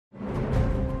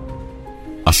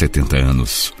Há 70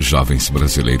 anos, jovens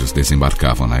brasileiros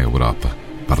desembarcavam na Europa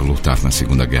para lutar na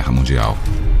Segunda Guerra Mundial.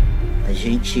 A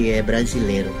gente é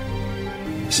brasileiro.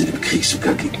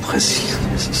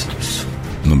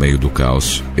 No meio do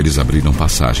caos, eles abriram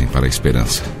passagem para a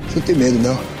esperança. Não tem medo,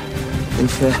 não. Tem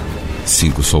fé.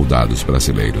 5 soldados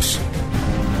brasileiros.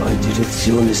 Vai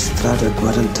direção Estrada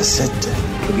 47.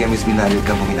 Dobbiamo sminare il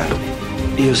campo minato.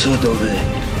 Io so dove.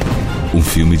 Um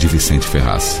filme de Vicente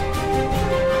Ferraz.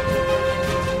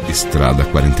 Estrada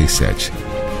 47.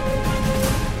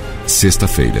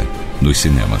 Sexta-feira, nos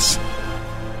cinemas.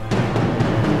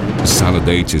 Sarah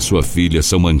Date e sua filha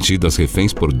são mantidas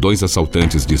reféns por 2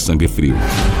 assaltantes de sangue frio.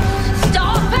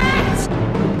 Stop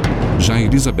it! Já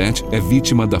Elizabeth é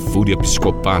vítima da fúria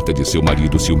psicopata de seu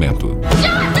marido ciumento.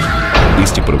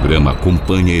 Este programa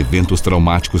acompanha eventos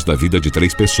traumáticos da vida de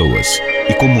 3 pessoas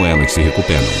e como elas se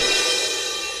recuperam.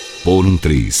 Por um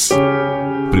Triz.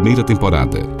 Primeira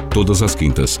temporada, todas as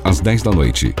quintas, às 10 da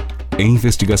noite, em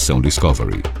Investigação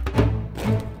Discovery.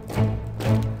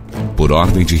 Por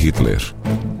ordem de Hitler.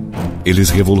 Eles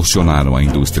revolucionaram a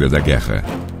indústria da guerra.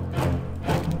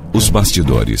 Os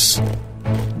bastidores.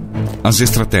 As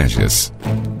estratégias.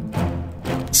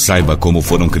 Saiba como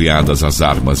foram criadas as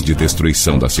armas de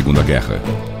destruição da Segunda Guerra.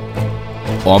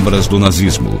 Obras do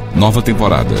Nazismo, nova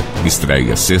temporada.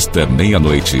 Estreia sexta,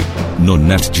 meia-noite, no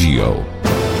Net Geo.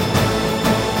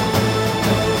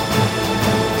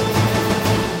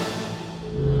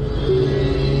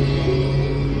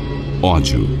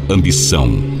 Ódio,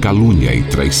 ambição, calúnia e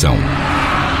traição.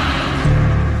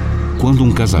 Quando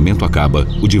um casamento acaba,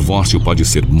 o divórcio pode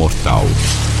ser mortal.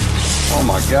 Oh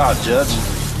my God,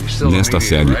 Judge. Nesta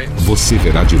série, você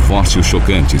verá divórcios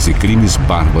chocantes e crimes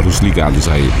bárbaros ligados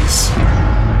a eles.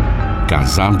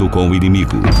 Casado com o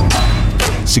Inimigo.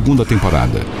 Segunda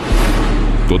temporada.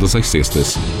 Todas as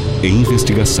sextas, em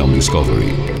Investigação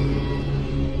Discovery.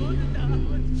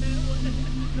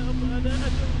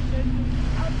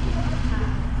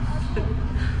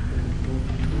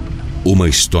 Uma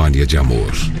história de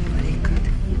amor.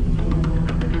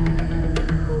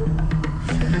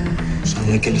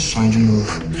 Sonhei aquele sonho de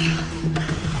novo.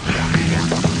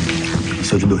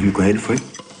 Cansou de dormir com ele, foi?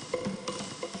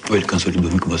 Ou ele cansou de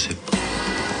dormir com você?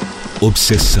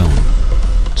 Obsessão.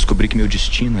 Descobri que meu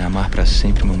destino é amar pra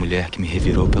sempre uma mulher que me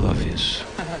revirou pelo avesso.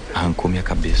 Arrancou minha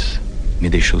cabeça. Me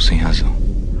deixou sem razão.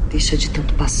 Deixa de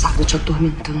tanto passado te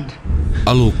atormentando.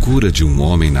 A loucura de um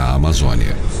homem na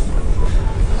Amazônia.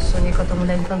 Sonhei com a tua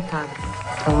mulher encantada.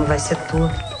 Ela não vai ser tua.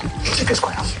 O que você fez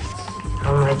com ela?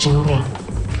 Ela não é de ninguém.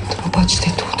 Tu não pode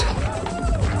ter tudo.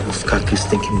 Eu vou ficar aqui, você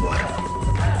tem que ir embora.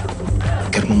 Eu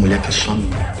quero uma mulher que é só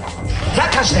minha. Vai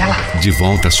atrás dela! De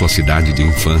volta à sua cidade de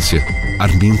infância,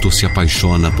 Arminto se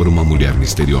apaixona por uma mulher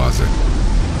misteriosa.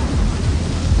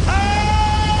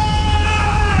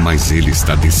 Mas ele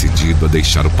está decidido a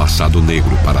deixar o passado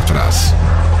negro para trás.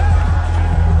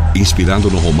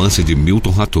 Inspirado no romance de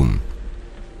Milton Ratum.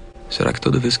 Será que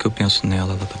toda vez que eu penso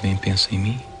nela, ela também pensa em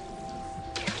mim?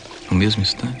 No mesmo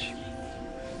instante?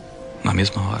 Na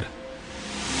mesma hora?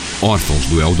 Órfãos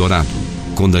do Eldorado,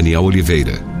 com Daniel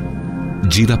Oliveira,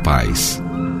 Dira Paz,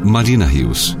 Marina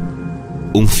Rios.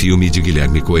 Um filme de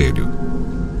Guilherme Coelho.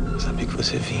 Sabia que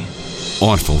você vinha.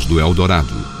 Órfãos do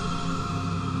Eldorado.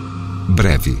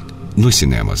 Breve, nos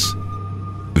cinemas.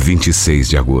 26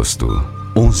 de agosto,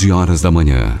 11 horas da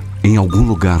manhã, em algum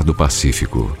lugar do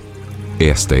Pacífico.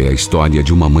 Esta é a história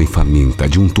de uma mãe faminta,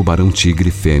 de um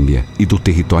tubarão-tigre fêmea e do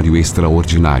território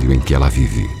extraordinário em que ela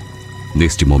vive.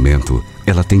 Neste momento,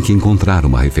 ela tem que encontrar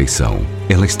uma refeição.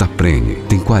 Ela está prenhe,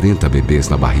 tem 40 bebês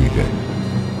na barriga.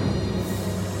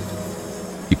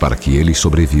 E para que eles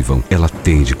sobrevivam, ela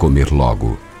tem de comer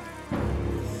logo.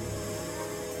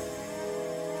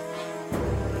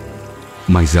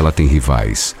 Mas ela tem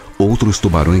rivais, outros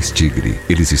tubarões-tigre.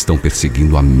 Eles estão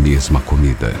perseguindo a mesma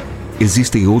comida.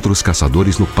 Existem outros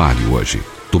caçadores no páreo hoje.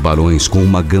 Tubarões com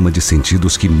uma gama de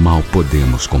sentidos que mal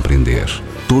podemos compreender.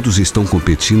 Todos estão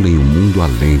competindo em um mundo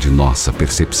além de nossa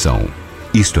percepção.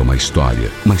 Isto é uma história,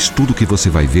 mas tudo que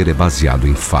você vai ver é baseado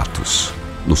em fatos.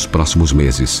 Nos próximos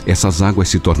meses, essas águas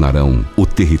se tornarão o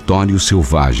território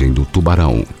selvagem do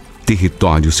tubarão.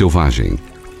 Território selvagem.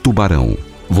 Tubarão.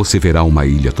 Você verá uma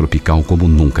ilha tropical como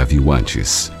nunca viu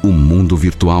antes. Um mundo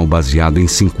virtual baseado em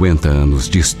 50 anos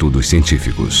de estudos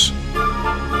científicos.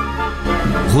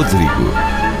 Rodrigo.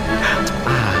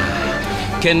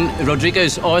 Can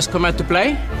Rodriguez always come out to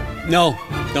play? No,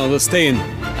 they'll stay in.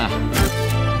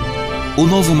 O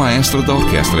novo maestro da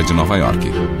orquestra de Nova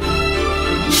York.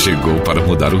 Chegou para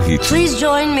mudar o ritmo. Please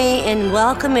join me in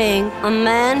welcoming a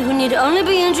man who need only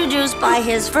be introduced by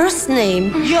his first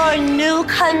name, your new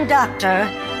conductor,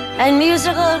 and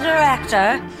musical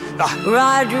director,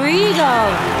 Rodrigo.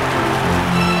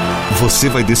 Você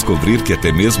vai descobrir que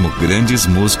até mesmo grandes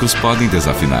músicos podem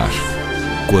desafinar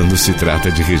quando se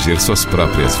trata de reger suas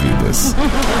próprias vidas.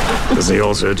 Does he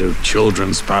also do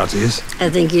children's parties?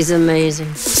 I think he's amazing.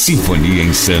 Sinfonia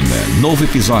Insana, novo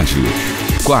episódio.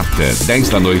 Quarta, 10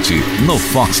 da noite, no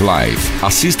Fox Live.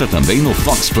 Assista também no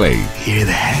Fox Play. Hear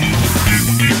that?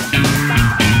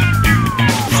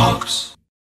 Fox.